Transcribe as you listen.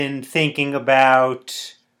been thinking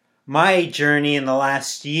about my journey in the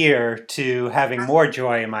last year to having more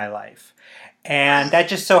joy in my life. And that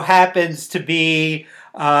just so happens to be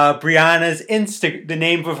Brianna's the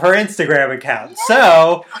name of her Instagram account.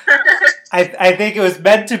 So I think it was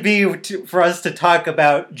meant to be for us to talk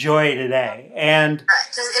about joy today. And right,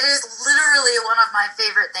 because it is literally one of my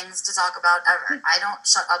favorite things to talk about ever. I don't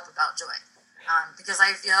shut up about joy because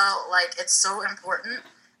I feel like it's so important,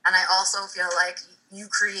 and I also feel like you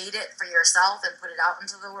create it for yourself and put it out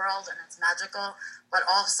into the world, and it's magical. But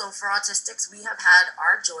also for autistics, we have had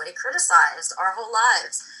our joy criticized our whole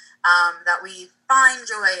lives. That we find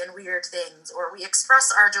joy in weird things, or we express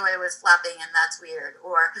our joy with flapping and that's weird,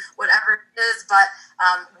 or whatever it is, but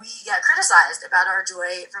we get criticized about our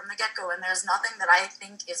joy from the get-go, and there's nothing that I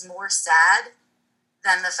think is more sad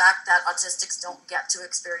than the fact that autistics don't get to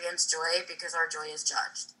experience joy because our joy is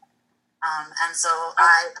judged. And so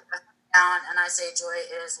I put down and I say joy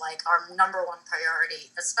is like our number one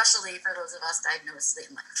priority, especially for those of us diagnosed late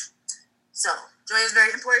in life. So joy is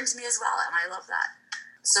very important to me as well, and I love that.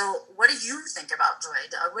 So what do you think about joy,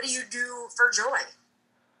 Doug? What do you do for joy?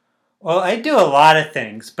 well, I do a lot of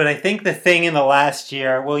things, but I think the thing in the last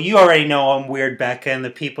year, well, you already know I'm weird, Becca, and the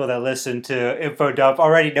people that listen to InfoDump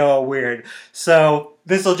already know I'm weird. So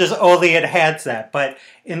this will just only enhance that. But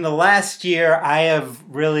in the last year, I have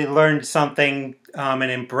really learned something and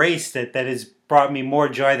embraced it that has brought me more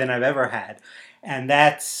joy than I've ever had. And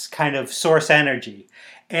that's kind of source energy.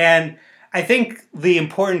 And I think the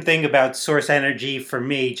important thing about source energy for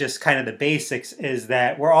me, just kind of the basics, is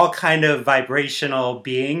that we're all kind of vibrational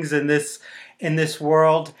beings in this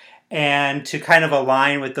world, and to kind of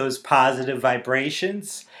align with those positive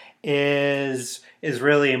vibrations is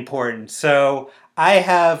really important. So I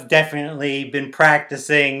have definitely been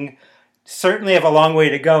practicing. Certainly have a long way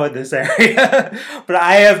to go in this area, but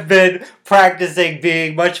I have been practicing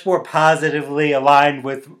being much more positively aligned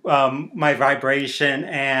with my vibration,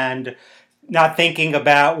 and not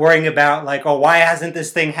worrying about like, oh, why hasn't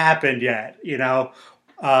this thing happened yet?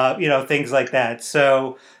 Things like that.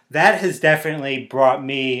 So that has definitely brought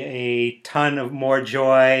me a ton of more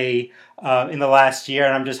joy in the last year,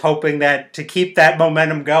 and I'm just hoping that to keep that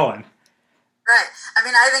momentum going. Right. I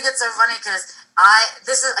mean, I think it's so funny because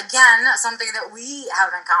this is, again, something that we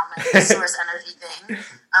have in common, the source energy thing.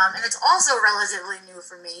 And it's also relatively new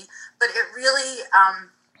for me, but it really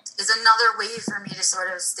is another way for me to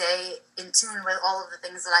sort of stay in tune with all of the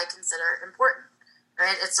things that I consider important,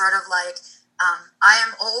 right? It's sort of like I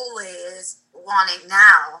am always wanting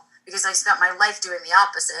now, because I spent my life doing the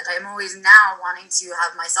opposite. I am always now wanting to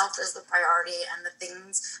have myself as the priority, and the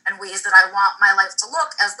things and ways that I want my life to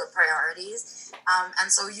look as the priorities.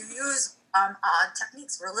 And so you use odd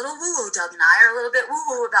techniques. We're a little woo-woo, Doug and I are a little bit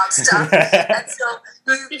woo-woo about stuff. And so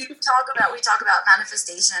we talk about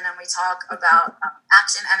manifestation, and we talk about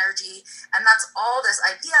action energy, and that's all this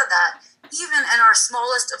idea that even in our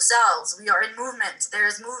smallest of cells, we are in movement. There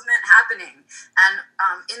is movement happening, and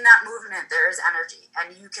in that movement, there is energy,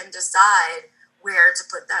 and you can decide where to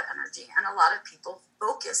put that energy. And a lot of people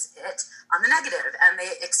focus it on the negative, and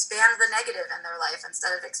they expand the negative in their life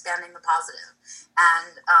instead of expanding the positive.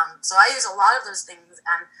 And so I use a lot of those things,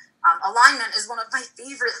 and alignment is one of my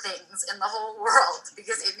favorite things in the whole world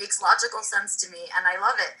because it makes logical sense to me, and I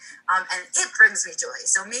love it. And it brings me joy.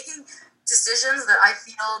 So making decisions that I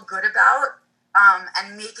feel good about,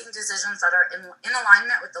 and making decisions that are in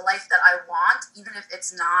alignment with the life that I want, even if it's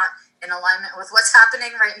not in alignment with what's happening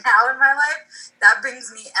right now in my life, that brings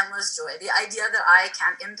me endless joy. The idea that I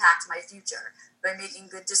can impact my future by making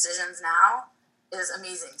good decisions now is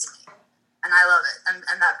amazing to me. And I love it.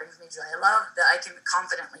 And that brings me joy. I love that I can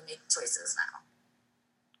confidently make choices now.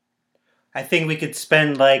 I think we could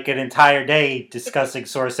spend like an entire day discussing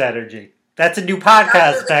source energy. That's a new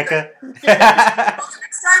podcast, Becca. Well,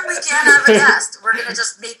 next time we can't have a guest. We're going to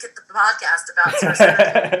just make it the podcast about source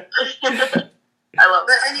energy. I love it.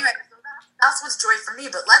 But anyway, so that's what's joy for me.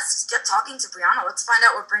 But let's get talking to Brianna. Let's find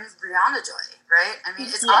out what brings Brianna joy, right? I mean,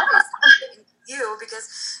 it's obvious you because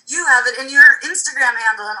you have it in your Instagram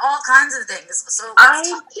handle and all kinds of things. So let's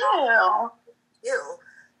talk about you.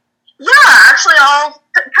 Yeah, actually, I'll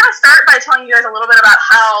kind of start by telling you guys a little bit about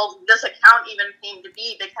how this account even came to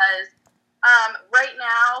be, because right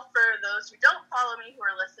now, for those who don't follow me who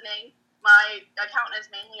are listening, my account is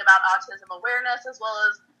mainly about autism awareness as well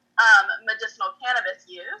as medicinal cannabis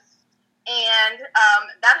use. And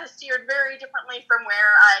that has steered very differently from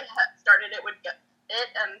where I started it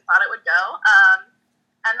and thought it would go.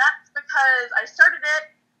 And that's because I started it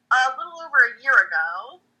a little over a year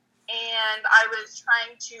ago, and I was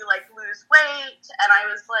trying to lose weight, and I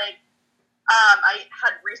was I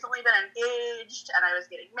had recently been engaged, and I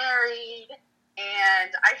was getting married,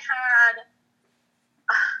 and I had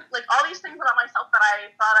like all these things about myself that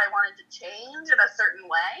I thought I wanted to change in a certain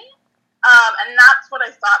way. And that's what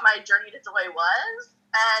I thought my journey to joy was.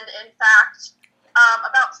 And in fact,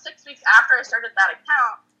 about 6 weeks after I started that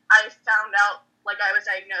account, I found out like I was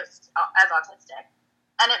diagnosed as autistic.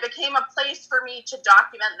 And it became a place for me to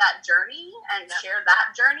document that journey and share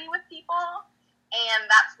that journey with people. And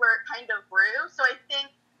that's where it kind of grew. So I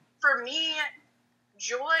think for me,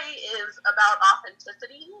 joy is about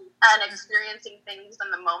authenticity and experiencing things in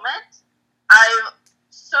the moment. I've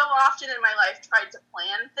so often in my life tried to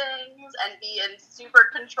plan things and be in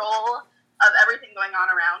super control of everything going on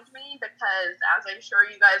around me because, as I'm sure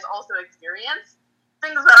you guys also experience,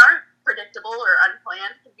 things that aren't predictable or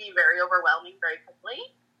unplanned can be very overwhelming very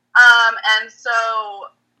quickly. And so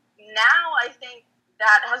now I think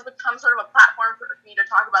that has become sort of a platform for me to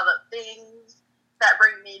talk about the things that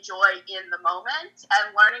bring me joy in the moment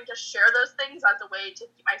and learning to share those things as a way to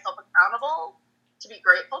keep myself accountable, to be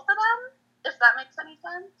grateful for them, if that makes any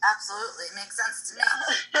sense. Absolutely. It makes sense to me.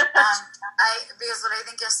 Because what I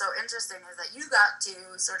think is so interesting is that you got to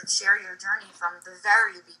sort of share your journey from the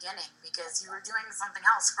very beginning because you were doing something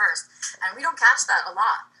else first. And we don't catch that a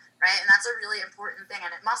lot, right? And that's a really important thing.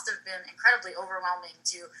 And it must have been incredibly overwhelming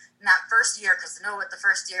to, in that first year, because to know what the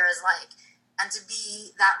first year is like, and to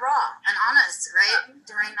be that raw and honest, right?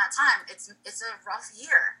 During that time, it's a rough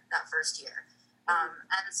year, that first year.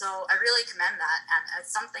 And so I really commend that. And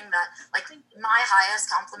it's something that, like, my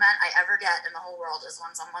highest compliment I ever get in the whole world is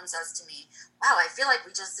when someone says to me, wow, I feel like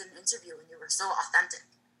we just did an interview and you were so authentic,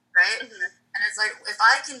 right? Mm-hmm. And it's like,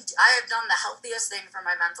 I have done the healthiest thing for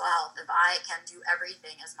my mental health if I can do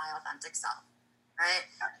everything as my authentic self, right?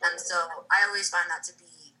 And so I always find that to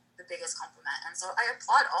be the biggest compliment. And so I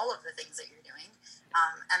applaud all of the things that you're doing.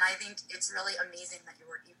 And I think it's really amazing that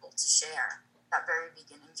you were able to share that very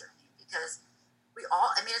beginning journey because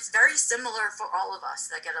it's very similar for all of us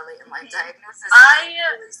that get a late in life diagnosis.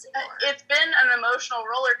 It's been an emotional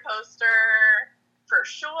roller coaster for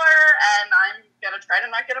sure, and I'm gonna try to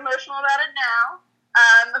not get emotional about it now.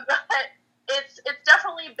 But it's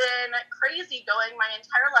definitely been crazy going my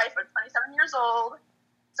entire life. I'm 27 years old,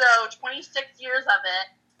 so 26 years of it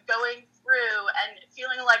going through and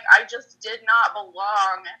feeling like I just did not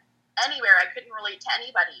belong anywhere. I couldn't relate to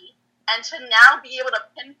anybody. And to now be able to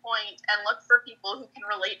pinpoint and look for people who can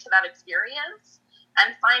relate to that experience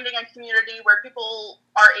and finding a community where people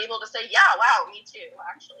are able to say, yeah, wow, me too,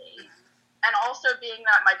 actually. And also being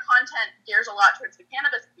that my content gears a lot towards the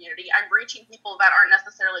cannabis community, I'm reaching people that aren't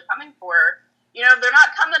necessarily coming for, they're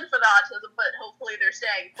not coming for the autism, but hopefully they're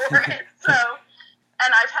staying for it. So,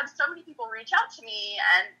 and I've had so many people reach out to me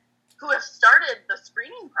and who have started the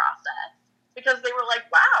screening process because they were like,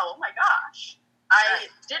 wow, oh my gosh.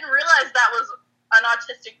 I didn't realize that was an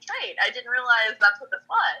autistic trait. I didn't realize that's what this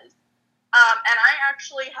was. And I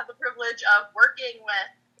actually had the privilege of working with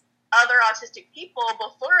other autistic people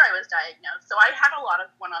before I was diagnosed. So I had a lot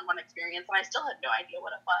of one-on-one experience, and I still had no idea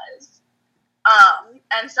what it was.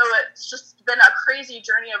 And so it's just been a crazy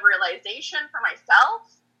journey of realization for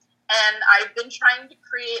myself. And I've been trying to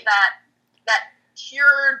create that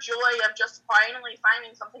pure joy of just finally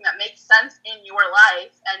finding something that makes sense in your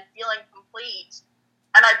life and feeling complete.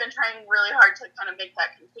 And I've been trying really hard to kind of make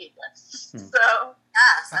that contagious. So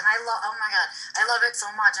yes, and oh my God, I love it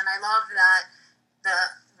so much, and I love that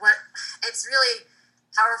it's really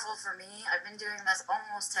powerful for me. I've been doing this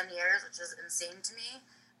almost 10 years, which is insane to me,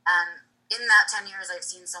 and in that 10 years, I've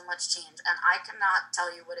seen so much change, and I cannot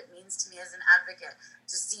tell you what it means to me as an advocate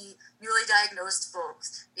to see newly diagnosed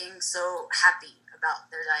folks being so happy about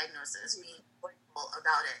their diagnosis, being joyful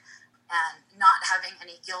about it, and not having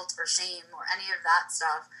any guilt or shame or any of that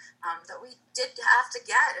stuff that we did have to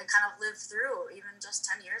get and kind of live through even just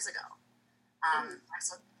 10 years ago.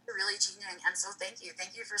 So it's really changing, and so thank you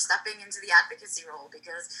for stepping into the advocacy role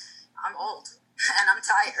because I'm old. And I'm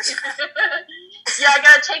tired. Yeah, I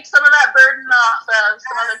gotta take some of that burden off of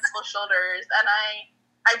some other people's shoulders, and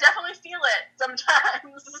I definitely feel it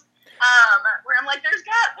sometimes. Where I'm like, there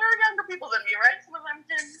are younger people than me, right? Some of them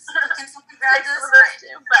can take some of this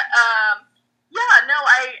too. But yeah, no,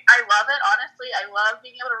 I love it. Honestly, I love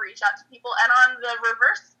being able to reach out to people, and on the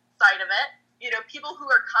reverse side of it, people who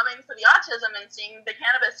are coming for the autism and seeing the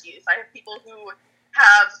cannabis use. I have people who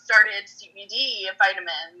have started CBD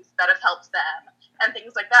vitamins that have helped them and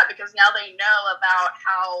things like that because now they know about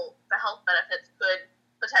how the health benefits could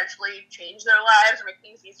potentially change their lives or make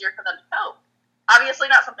things easier for them to cope. Obviously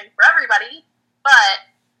not something for everybody, but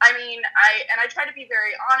I mean, I try to be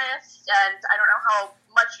very honest, and I don't know how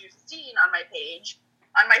much you've seen on my page,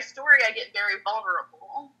 on my story, I get very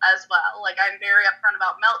vulnerable as well. Like, I'm very upfront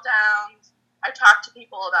about meltdowns. I talk to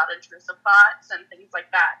people about intrusive thoughts and things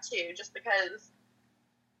like that, too, just because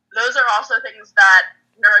those are also things that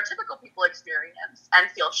neurotypical people experience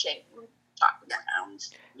and feel shame talking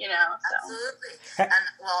around, you know? So. Absolutely. And,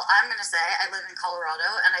 well, I'm going to say I live in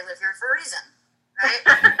Colorado, and I live here for a reason. Right?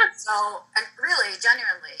 So, and really,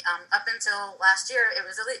 genuinely, up until last year, it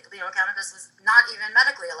was illegal. You know, cannabis was not even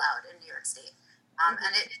medically allowed in New York State. And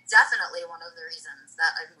it's definitely one of the reasons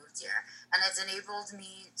that I've moved here. And it's enabled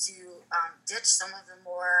me to ditch some of the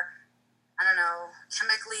more, I don't know,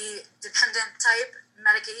 chemically dependent type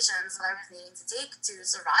medications that I was needing to take to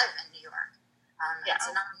survive in New York. And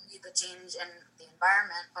so not only the change in the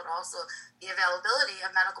environment, but also the availability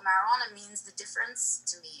of medical marijuana means the difference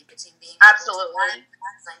to me between being absolutely.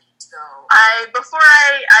 I need to go.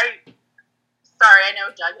 Sorry, I know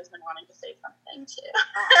Doug has been wanting to say something too.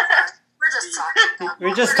 We're just talking.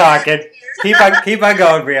 We're just talking. Keep on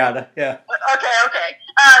going, Brianna. Yeah. Okay.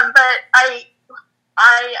 But I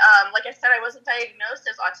like I said, I wasn't diagnosed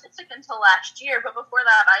as autistic until last year. But before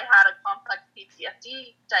that, I had a complex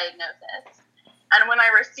PTSD diagnosis. And when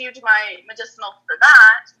I received my medicinal for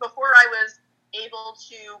that, before I was able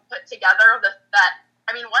to put together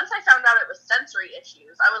once I found out it was sensory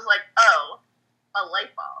issues, I was like, oh, a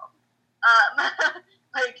light bulb.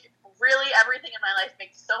 Like, really, everything in my life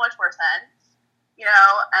makes so much more sense, you know,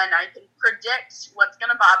 and I can predict what's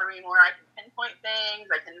going to bother me more. I can pinpoint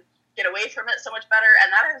things. I can get away from it so much better.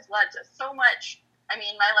 And that has led to so much. I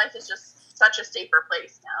mean, my life is just such a safer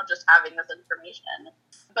place now, just having this information.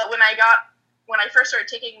 But when I first started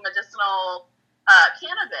taking medicinal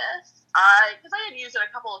cannabis, because I had used it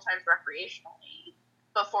a couple of times recreationally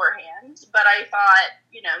beforehand, but I thought,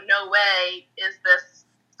 you know, no way is this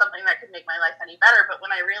something that could make my life any better. But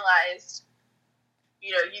when I realized,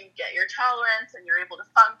 you know, you get your tolerance and you're able to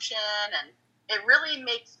function, and it really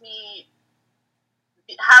makes me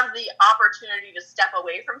have the opportunity to step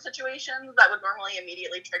away from situations that would normally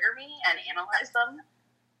immediately trigger me and analyze them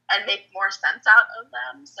and make more sense out of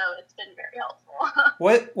them. So it's been very helpful.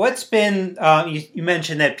 What's been you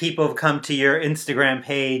mentioned that people have come to your Instagram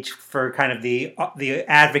page for kind of the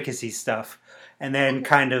advocacy stuff, and then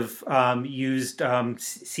kind of used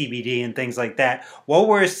CBD and things like that. What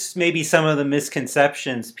were maybe some of the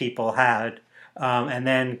misconceptions people had, and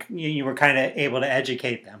then you were kind of able to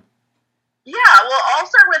educate them? Yeah, well, I'll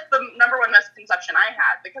start with the number one misconception I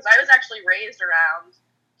had, because I was actually raised around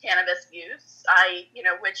cannabis use,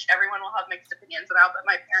 which everyone will have mixed opinions about, but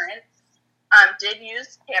my parents did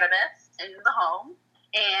use cannabis in the home,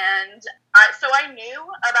 and so I knew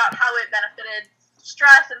about how it benefited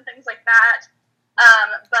stress and things like that,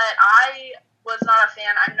 but I was not a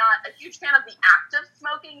fan. I'm not a huge fan of the active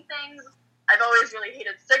smoking things. I've always really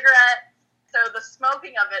hated cigarettes, so the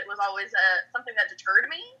smoking of it was always something that deterred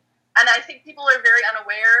me, and I think people are very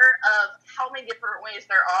unaware of how many different ways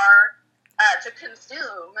there are to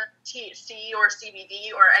consume THC or CBD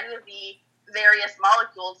or any of the various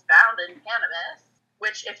molecules found in cannabis,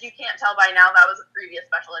 which, if you can't tell by now, that was a previous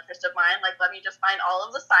special interest of mine. Like, let me just find all of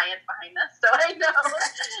the science behind this so I know.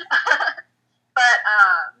 But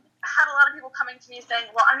I had a lot of people coming to me saying,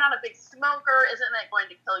 well, I'm not a big smoker. Isn't it going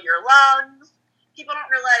to kill your lungs? People don't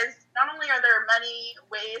realize not only are there many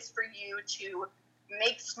ways for you to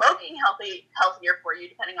make smoking healthier for you,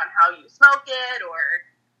 depending on how you smoke it or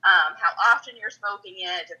how often you're smoking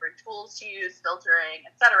it, different tools to use, filtering,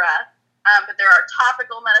 etc. But there are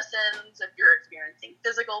topical medicines if you're experiencing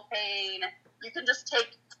physical pain. You can just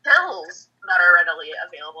take pills that are readily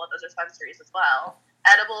available at those dispensaries as well.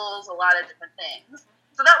 Edibles, a lot of different things.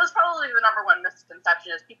 So that was probably the number one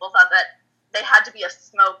misconception, is people thought that they had to be a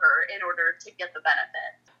smoker in order to get the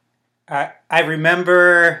benefit. I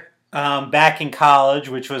remember back in college,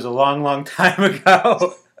 which was a long, long time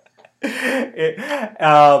ago,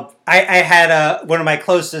 I had one of my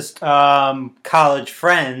closest college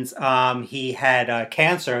friends. He had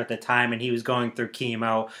cancer at the time, and he was going through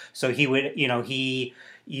chemo. So he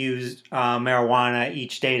used marijuana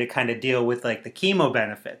each day to kind of deal with like the chemo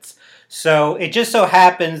benefits. So it just so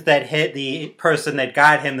happens that the person that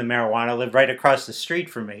got him the marijuana lived right across the street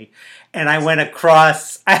from me, and I went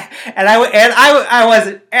across, I'm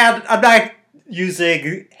not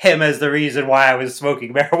using him as the reason why I was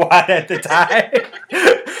smoking marijuana at the time.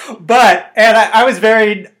 I was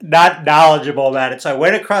very not knowledgeable about it. So I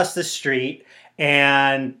went across the street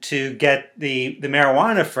and to get the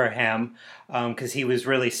marijuana for him, because he was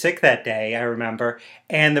really sick that day, I remember.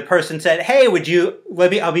 And the person said, hey,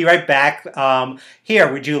 I'll be right back.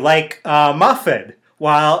 Here, would you like a muffin?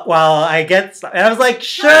 While I get, and I was like,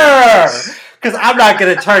 sure. because I'm not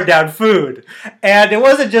going to turn down food. And it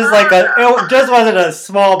wasn't just it just wasn't a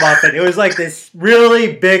small muffin. It was like this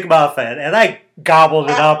really big muffin, and I gobbled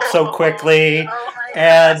it up so quickly.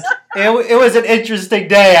 And it was an interesting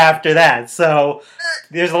day after that. So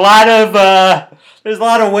there's a lot of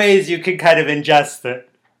ways you can kind of ingest it.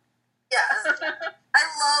 Yes. I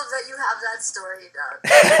love that you have that story, Doug.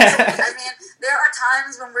 I mean, there are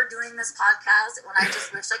times when we're doing this podcast when I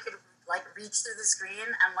just wish I could reach through the screen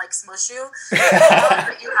and smush you.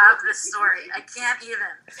 But you have this story. I can't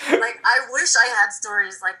even. I wish I had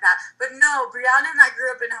stories like that. But no, Brianna and I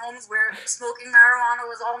grew up in homes where smoking marijuana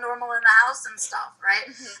was all normal in the house and stuff, right?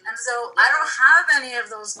 Mm-hmm. And so I don't have any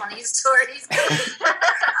of those funny stories.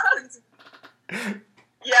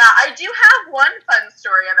 Yeah, I do have one fun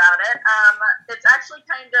story about it. It's actually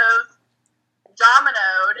kind of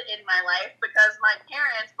dominoed in my life because my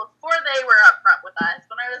parents, before they were upfront with us,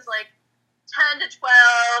 when I was 10 to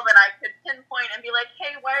 12, and I could pinpoint and be like,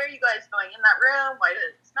 hey, why are you guys going in that room? Why does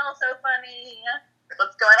it smell so funny?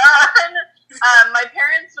 What's going on? My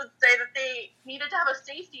parents would say that they needed to have a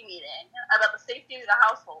safety meeting about the safety of the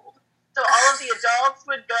household. So all of the adults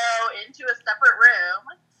would go into a separate room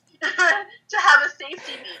to have a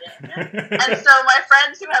safety meeting. And so my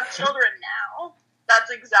friends who have children now,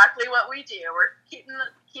 that's exactly what we do. We're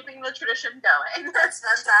keeping the tradition going. That's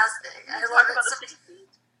fantastic. I love it.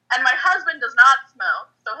 And my husband does not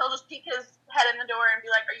smoke, so he'll just peek his head in the door and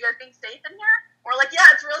be like, are you guys being safe in here? We're like, yeah,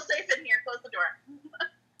 it's real safe in here. Close the door.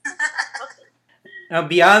 Now,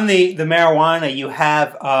 beyond the marijuana, you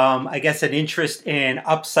have, I guess, an interest in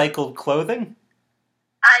upcycled clothing?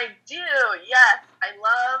 I do, yes. I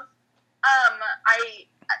love,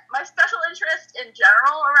 my special interest in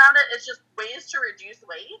general around it is just ways to reduce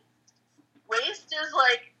waste. Waste is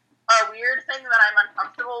a weird thing that I'm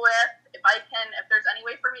uncomfortable with. If there's any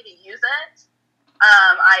way for me to use it,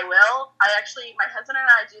 I will. My husband and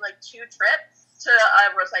I do 2 trips to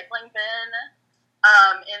a recycling bin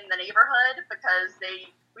in the neighborhood because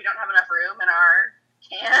we don't have enough room in our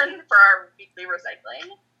can for our weekly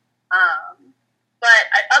recycling. But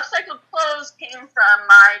upcycled clothes came from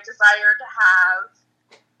my desire to have,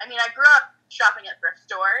 I grew up shopping at thrift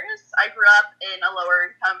stores. I grew up in a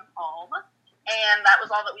lower income home. And that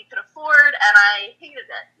was all that we could afford, and I hated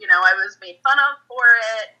it. I was made fun of for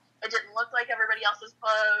it. It didn't look like everybody else's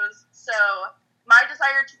clothes. So my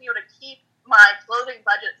desire to be able to keep my clothing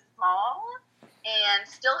budget small and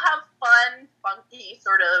still have fun, funky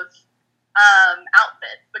sort of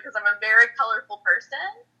outfits, because I'm a very colorful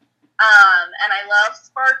person. And I love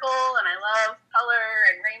sparkle, and I love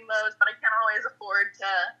color and rainbows, but I can't always afford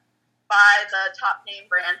to buy the top name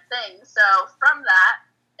brand thing. So from that,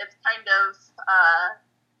 it's kind of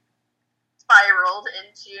spiraled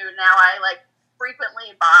into now I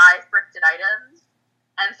frequently buy thrifted items,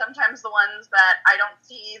 and sometimes the ones that I don't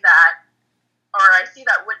see that, or I see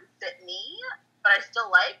that wouldn't fit me, but I still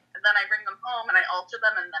like, and then I bring them home and I alter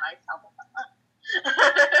them and then I sell them.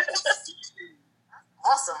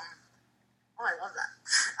 Awesome. Oh, I love that.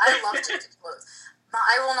 I love thrifted clothes.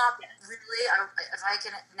 I will not really, if I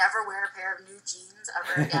can never wear a pair of new jeans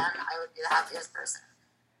ever again, I would be the happiest person.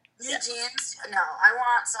 New jeans? No, I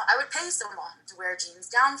would pay someone to wear jeans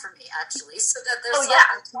down for me, actually, so that they're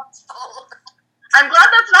comfortable. I'm glad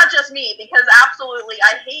that's not just me, because absolutely,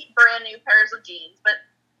 I hate brand new pairs of jeans, but,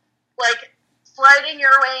 sliding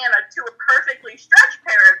your way to a perfectly stretched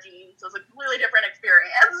pair of jeans is a completely different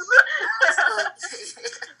experience.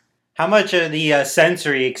 Absolutely. How much of the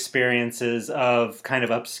sensory experiences of kind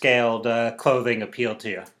of upscaled clothing appeal to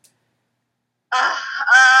you?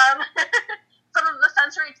 Some of the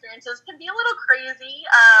sensory experiences can be a little crazy.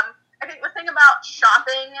 I think the thing about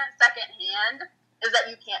shopping secondhand is that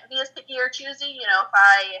you can't be as picky or choosy. If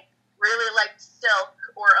I really liked silk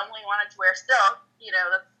or only wanted to wear silk,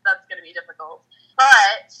 that's going to be difficult.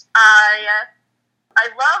 But I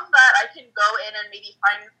love that I can go in and maybe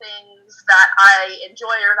find things that I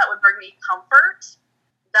enjoy or that would bring me comfort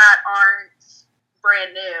that aren't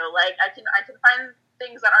brand new. I can find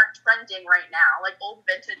things that aren't trending right now, like old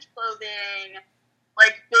vintage clothing,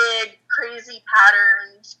 big, crazy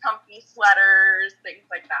patterned, comfy sweaters, things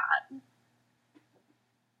like that.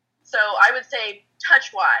 So I would say,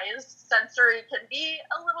 touch-wise, sensory can be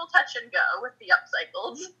a little touch and go with the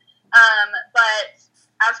upcycled. But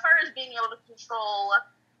as far as being able to control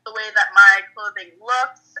the way that my clothing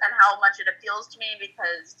looks and how much it appeals to me,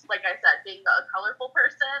 because, like I said, being a colorful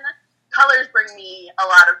person, colors bring me a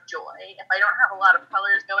lot of joy. If I don't have a lot of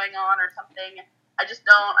colors going on or something, I'm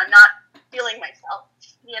not feeling myself,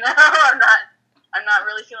 I'm not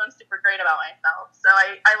really feeling super great about myself. So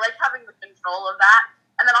I like having the control of that,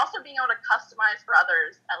 and then also being able to customize for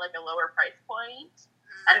others at like a lower price point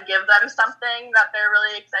and give them something that they're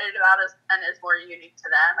really excited about and is more unique to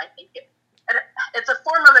them. I think it's a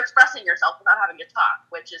form of expressing yourself without having to talk,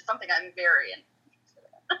 which is something I'm very interested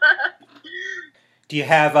in. Do you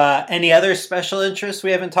have any other special interests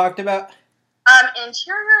we haven't talked about?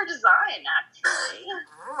 Interior design, actually.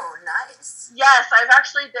 Oh, nice. Yes, I've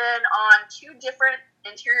actually been on 2 different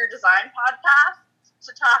interior design podcasts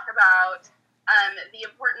to talk about the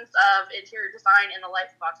importance of interior design in the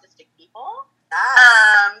life of autistic people.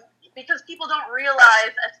 Because people don't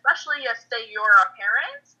realize, especially if, say, you're a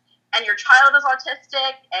parent and your child is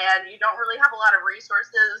autistic and you don't really have a lot of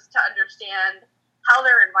resources to understand how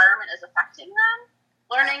their environment is affecting them,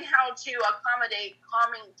 learning how to accommodate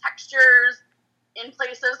calming textures in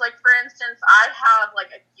places like, for instance, I have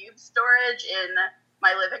like a cube storage in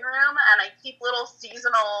my living room, and I keep little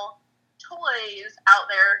seasonal toys out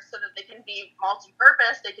there so that they can be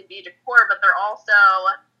multi-purpose, they can be decor, but they're also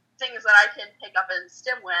things that I can pick up and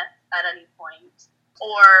stim with at any point.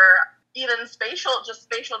 Or even spatial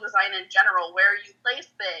design in general, where you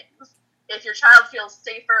place things. If your child feels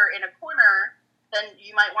safer in a corner, then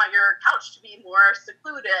you might want your couch to be more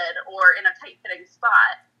secluded or in a tight-fitting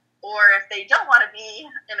spot. Or if they don't want to be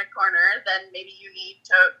in a corner, then maybe you need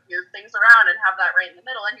to move things around and have that right in the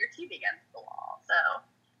middle and your TV against the wall. So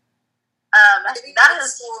that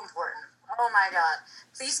is so important. Oh my God.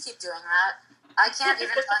 Please keep doing that. I can't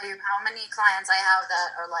even tell you how many clients I have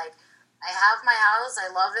that are like, I have my house,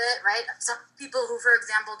 I love it, right? Some people who, for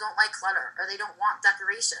example, don't like clutter or they don't want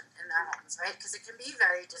decoration in their homes, right? Because it can be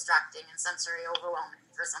very distracting and sensory overwhelming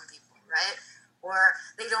for some people, right? Or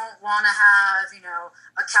they don't want to have,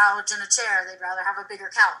 a couch and a chair. They'd rather have a bigger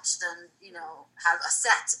couch than, have a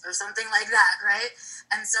set or something like that, right?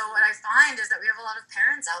 And so what I find is that we have a lot of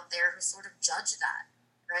parents out there who sort of judge that,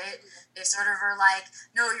 right? They sort of are like,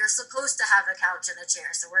 no, you're supposed to have a couch and a chair,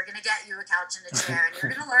 so we're going to get you a couch and a chair, and you're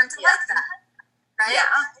going to learn to like that, right? Yeah.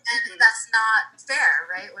 And that's not fair,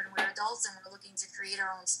 right? When we're adults and we're looking to create our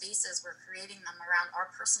own spaces, we're creating them around our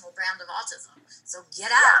personal brand of autism. So get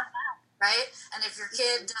out. Yeah. Right? And if your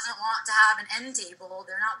kid doesn't want to have an end table,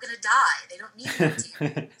 they're not going to die. They don't need an end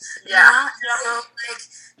table. Yeah. So,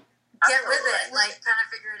 get with it. Kind of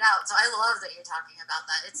figure it out. So I love that you're talking about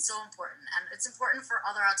that. It's so important. And it's important for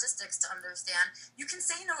other autistics to understand you can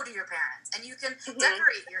say no to your parents. And you can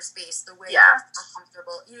decorate your space the way you feel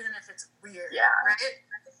comfortable, even if it's weird. Yeah. Right?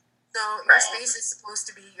 So your space is supposed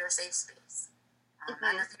to be your safe space.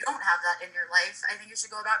 And if you don't have that in your life, I think you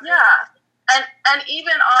should go about creating it. And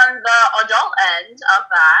even on the adult end of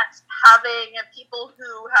that, having people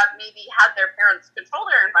who have maybe had their parents control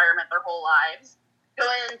their environment their whole lives go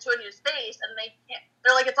into a new space and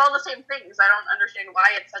they're like, it's all the same things. I don't understand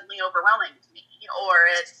why it's suddenly overwhelming to me.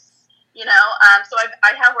 Or it's, so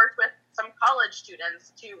I have worked with some college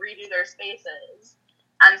students to redo their spaces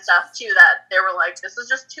and stuff too, that they were like, this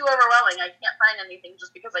is just too overwhelming. I can't find anything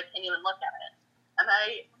just because I can't even look at it. And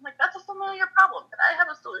I'm like, that's a familiar problem, but I have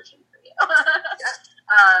a solution for you.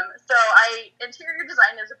 So interior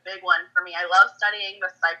design is a big one for me. I love studying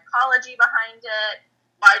the psychology behind it.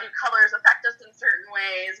 Why do colors affect us in certain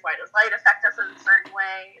ways? Why does light affect us in certain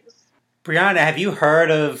ways? Brianna, have you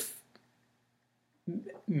heard of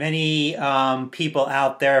many people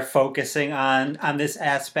out there focusing on this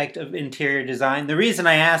aspect of interior design? The reason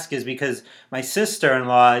I ask is because my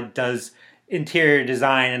sister-in-law does interior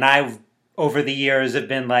design, and I've over the years have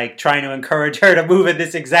been trying to encourage her to move in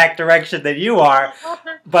this exact direction that you are,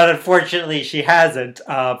 but unfortunately she hasn't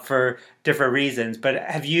for different reasons. But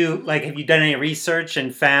have you done any research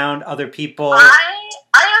and found other people? I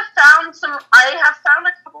have found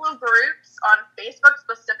a couple of groups on Facebook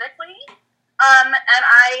specifically, and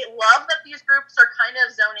I love that these groups are kind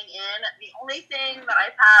of zoning in. The only thing that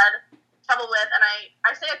I've had trouble with, and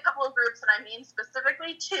I say a couple of groups, and I mean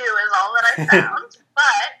specifically 2 is all that I found,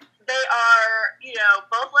 but they are,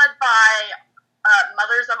 both led by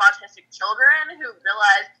mothers of autistic children who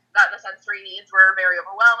realized that the sensory needs were very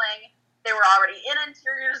overwhelming. They were already in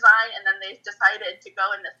interior design, and then they decided to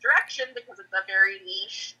go in this direction because it's a very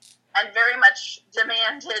niche and very much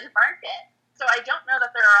demanded market. So I don't know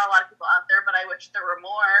that there are a lot of people out there, but I wish there were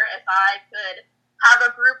more. If I could have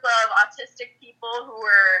a group of autistic people who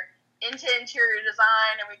were into interior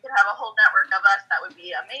design and we could have a whole network of us, that would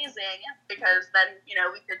be amazing, because then,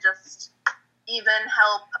 we could just even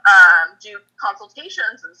help do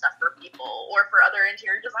consultations and stuff for people or for other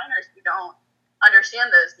interior designers who don't understand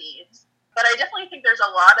those needs. But I definitely think there's a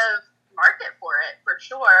lot of market for it, for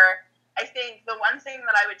sure. I think the one thing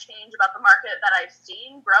that I would change about the market that I've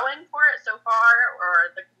seen growing for it so far,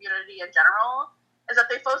 or the community in general, is that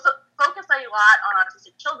they focus a lot on on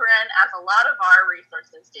autistic children, as a lot of our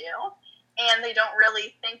resources do. And they don't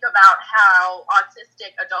really think about how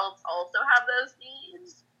autistic adults also have those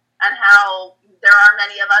needs, and how there are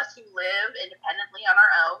many of us who live independently on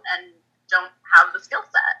our own and don't have the skill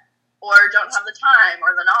set, or don't have the time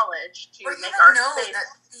or the knowledge to or make even our know space. that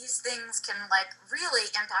these things can like really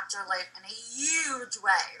impact your life in a huge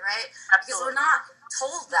way, right? Absolutely. Because we're not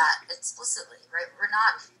told that explicitly, right? We're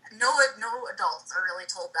not, no adults are really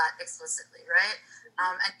told that explicitly, right?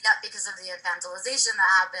 And yet, because of the infantilization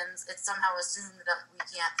that happens, it's somehow assumed that we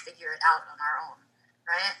can't figure it out on our own,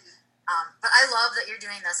 right? But I love that you're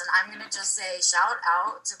doing this, and I'm going to just say shout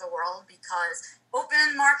out to the world, because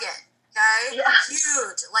open market, okay? Yeah.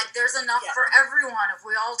 Huge. Like, there's enough Yeah. for everyone. If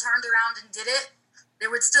we all turned around and did it, there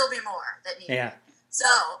would still be more that need Yeah. it. So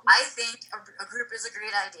I think a group is a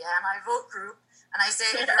great idea, and I vote group. And I say,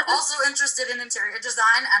 if you're also interested in interior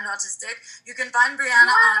design and autistic, you can find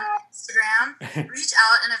Brianna on Instagram, reach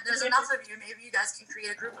out, and if there's enough of you, maybe you guys can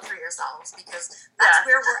create a group for yourselves, because that's Yeah.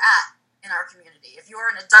 where we're at in our community. If you're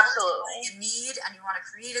an adult Absolutely. in need and you want to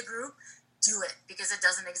create a group, do it, because it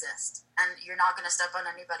doesn't exist. And you're not going to step on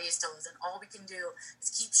anybody's toes. And all we can do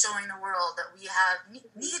is keep showing the world that we have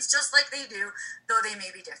needs just like they do, though they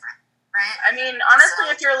may be different. Right? I mean, honestly,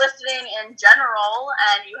 So- if you're listening in general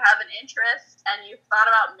and you have an interest and you've thought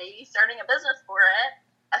about maybe starting a business for it,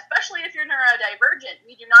 especially if you're neurodivergent,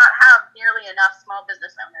 we do not have nearly enough small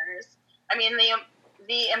business owners. I mean,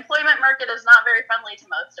 the employment market is not very friendly to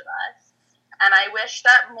most of us. And I wish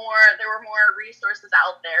that there were more resources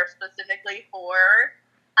out there specifically for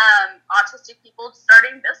autistic people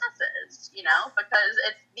starting businesses, because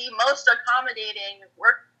it's the most accommodating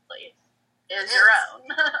workplace is your own.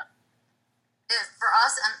 For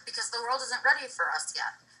us, and because the world isn't ready for us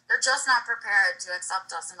yet. They're just not prepared to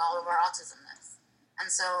accept us in all of our autismness. And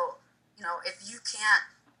so, if you can't,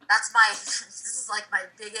 this is like my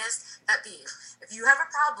biggest pet peeve. If you have a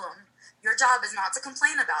problem, your job is not to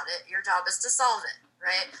complain about it. Your job is to solve it,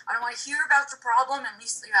 right? I don't want to hear about your problem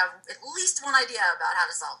unless you have at least one idea about how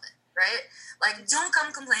to solve it, right? Like, don't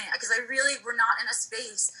come complaining, because we're not in a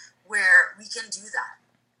space where we can do that.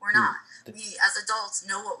 We're not. We, as adults,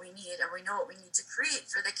 know what we need, and we know what we need to create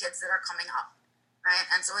for the kids that are coming up, right?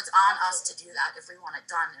 And so it's on us to do that if we want it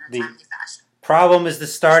done in a timely fashion. Problem is the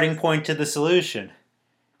starting point to the solution.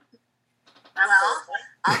 Well,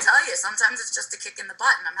 I'll tell you, sometimes it's just a kick in the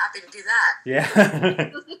butt, and I'm happy to do that.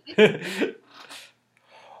 Yeah.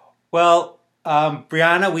 Well,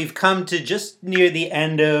 Brianna, we've come to just near the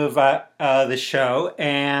end of the show,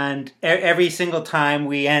 and every single time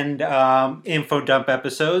we end Info Dump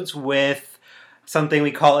episodes with something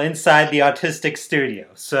we call Inside the Autistic Studio.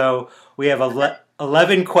 So we have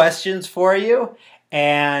 11 questions for you,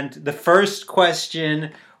 and the first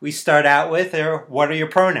question we start out with are, what are your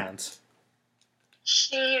pronouns?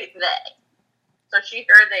 She, they. So she,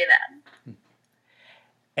 her, they, them.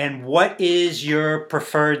 And what is your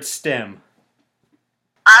preferred stim?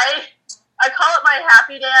 I call it my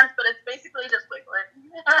happy dance, but it's basically just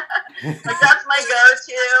wiggling. Like, that's my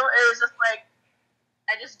go-to. It was just like,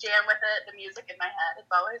 I just jam with it. The music in my head is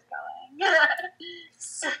always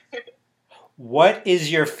going. What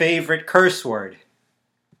is your favorite curse word?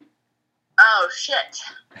 Oh, shit.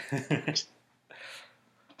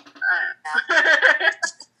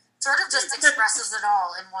 Sort of just expresses it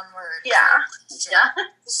all in one word. Yeah. Shit. Yeah.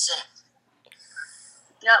 Shit.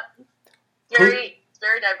 Yep.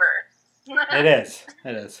 Very diverse. It is.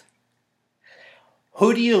 It is.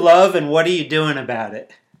 Who do you love and what are you doing about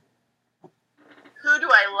it? Who do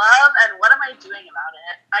I love and what am I doing about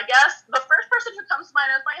it? I guess the first person who comes to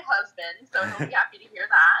mind is my husband, so he'll be happy to hear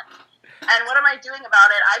that. And what am I doing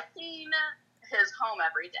about it? I clean his home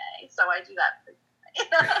every day, so I do that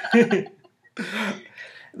every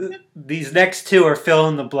day. These next two are fill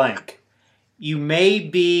in the blank. You may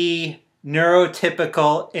be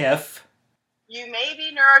neurotypical if... You may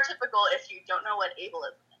be neurotypical if you don't know what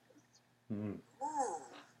ableism is. Ooh.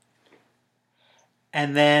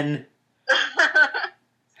 And then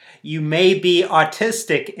you may be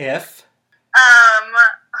autistic if...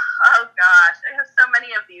 Oh gosh, I have so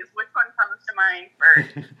many of these. Which one comes to mind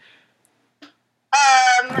first?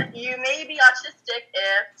 You may be autistic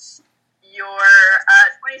if you're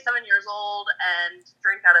 27 years old and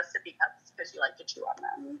drink out of sippy cups because you like to chew on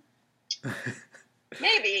them.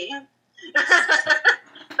 Maybe.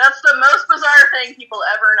 That's the most bizarre thing people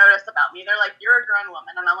ever notice about me. They're like, you're a grown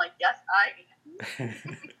woman. And I'm like, yes, I am.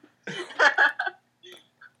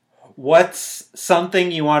 What's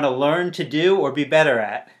something you want to learn to do or be better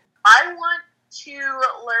at? I want to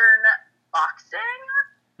learn boxing.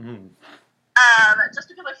 Mm. Just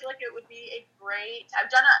because I feel like it would be a great. I've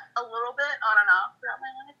done it a little bit on and off throughout my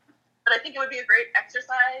life, but I think it would be a great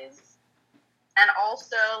exercise, and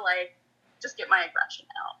also like just get my aggression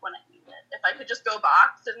out when I need it. If I could just go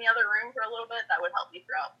box in the other room for a little bit, that would help me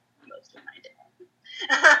throughout most of my day.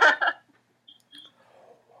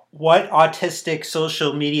 What autistic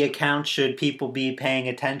social media accounts should people be paying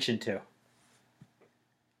attention to?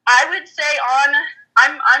 I would say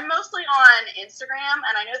I'm mostly on Instagram,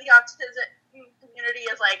 and I know the autism community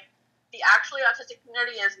is like, the actually autistic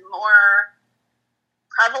community is more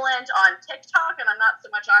prevalent on TikTok, and I'm not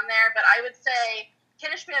so much on there, but I would say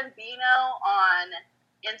Kiddish Bambino on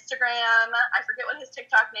Instagram. I forget what his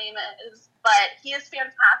TikTok name is, but he is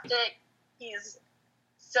fantastic. He's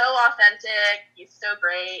so authentic. He's so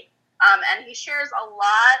great. And he shares a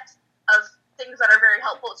lot of things that are very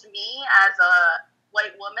helpful to me as a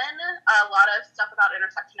white woman. A lot of stuff about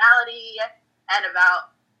intersectionality and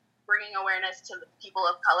about bringing awareness to the people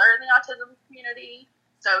of color in the autism community.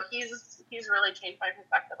 So he's really changed my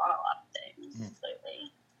perspective on a lot of things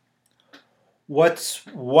lately. What's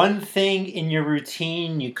one thing in your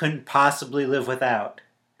routine you couldn't possibly live without?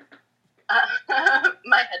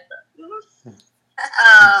 My headphones.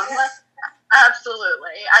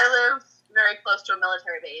 Absolutely. I live very close to a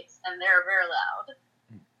military base, and they're very loud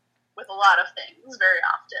with a lot of things very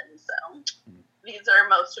often. So these are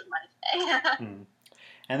most of my day.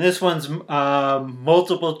 And this one's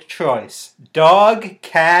multiple choice. Dog,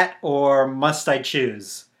 cat, or must I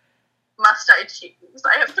choose? Must I choose?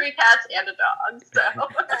 I have 3 cats and a dog, so.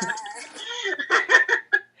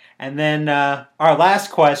 And then our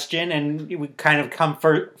last question, and we kind of come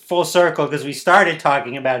for full circle because we started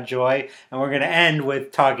talking about joy, and we're going to end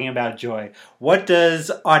with talking about joy. What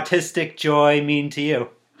does autistic joy mean to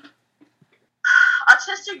you?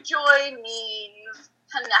 Autistic joy means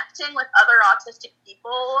connecting with other autistic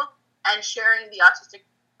people and sharing the autistic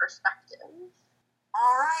perspective.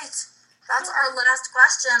 All right. That's our last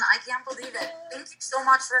question. I can't believe it. Thank you so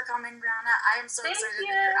much for coming, Brianna. I am so excited that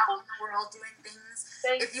you're out in the world doing things.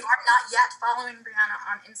 If you are not yet following Brianna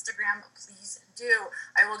on Instagram, please do.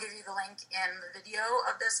 I will give you the link in the video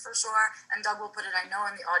of this for sure, and Doug will put it, I know,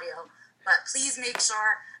 in the audio. But please make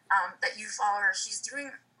sure that you follow her. She's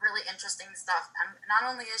doing really interesting stuff, and not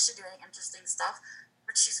only is she doing interesting stuff,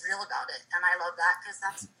 but she's real about it, and I love that because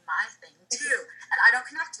that's my thing too. And I don't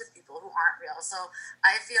connect with people who aren't real, so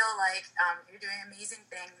I feel like you're doing amazing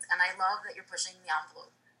things, and I love that you're pushing the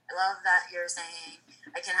envelope. I love that you're saying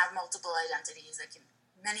I can have multiple identities.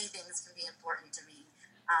 Many things can be important to me,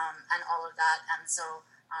 and all of that. And so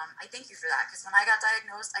I thank you for that, because when I got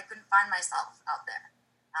diagnosed, I couldn't find myself out there.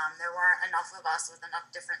 There weren't enough of us with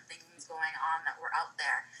enough different things going on that were out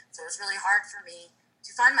there, so it was really hard for me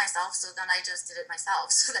to find myself, so then I just did it myself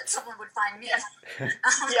so that someone would find me. Exactly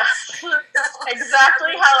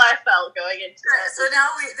how I felt going into it. So now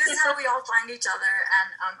this is how we all find each other,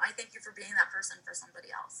 and I thank you for being that person for somebody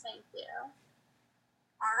else. Thank you.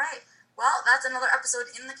 All right. Well, that's another episode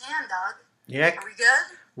in the can, Doug. Yeah. Are we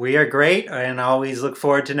good? We are great, and always look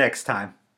forward to next time.